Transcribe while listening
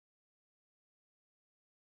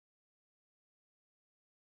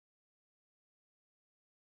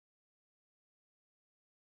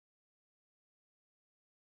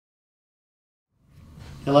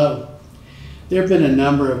Hello. There have been a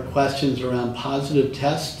number of questions around positive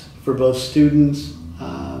tests for both students,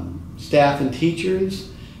 staff and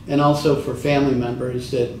teachers, and also for family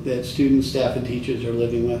members that students, staff, and teachers are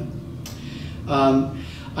living with.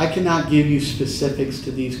 I cannot give you specifics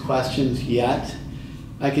to these questions yet.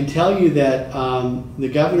 I can tell you that the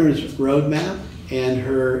governor's roadmap and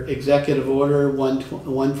her executive order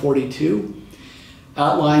 142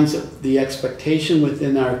 outlines the expectation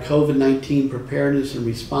within our COVID-19 preparedness and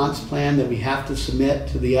response plan that we have to submit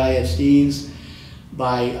to the ISDs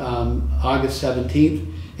by August 17th.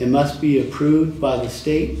 It must be approved by the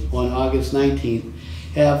state on August 19th.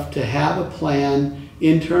 Have to have a plan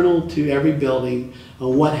internal to every building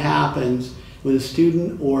on what happens when a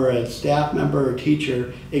student or a staff member or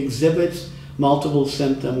teacher exhibits multiple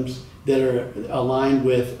symptoms that are aligned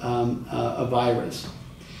with a virus.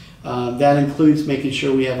 That includes making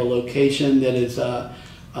sure we have a location that is a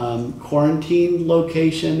quarantine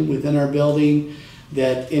location within our building,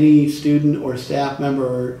 that any student or staff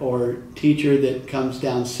member or teacher that comes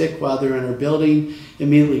down sick while they're in our building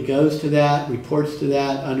immediately goes to that, reports to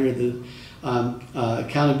that under the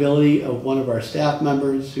accountability of one of our staff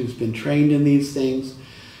members who's been trained in these things.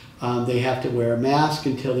 They have to wear a mask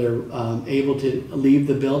until they're able to leave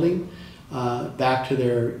the building back to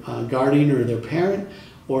their guardian or their parent,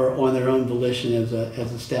 or on their own volition as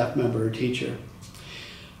a staff member or teacher.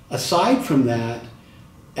 Aside from that,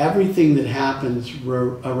 everything that happens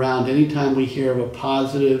around anytime we hear of a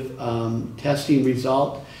positive testing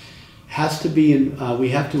result has to be, we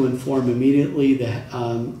have to inform immediately the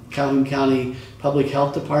Calhoun County Public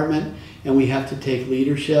Health Department, and we have to take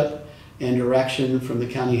leadership and direction from the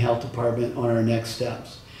County Health Department on our next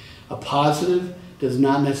steps. A positive does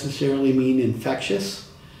not necessarily mean infectious,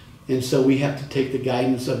 and so we have to take the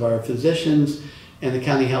guidance of our physicians and the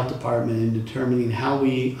County Health Department in determining how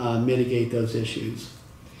we mitigate those issues.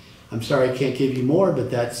 I'm sorry I can't give you more,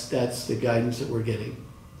 but that's the guidance that we're getting.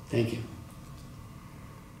 Thank you.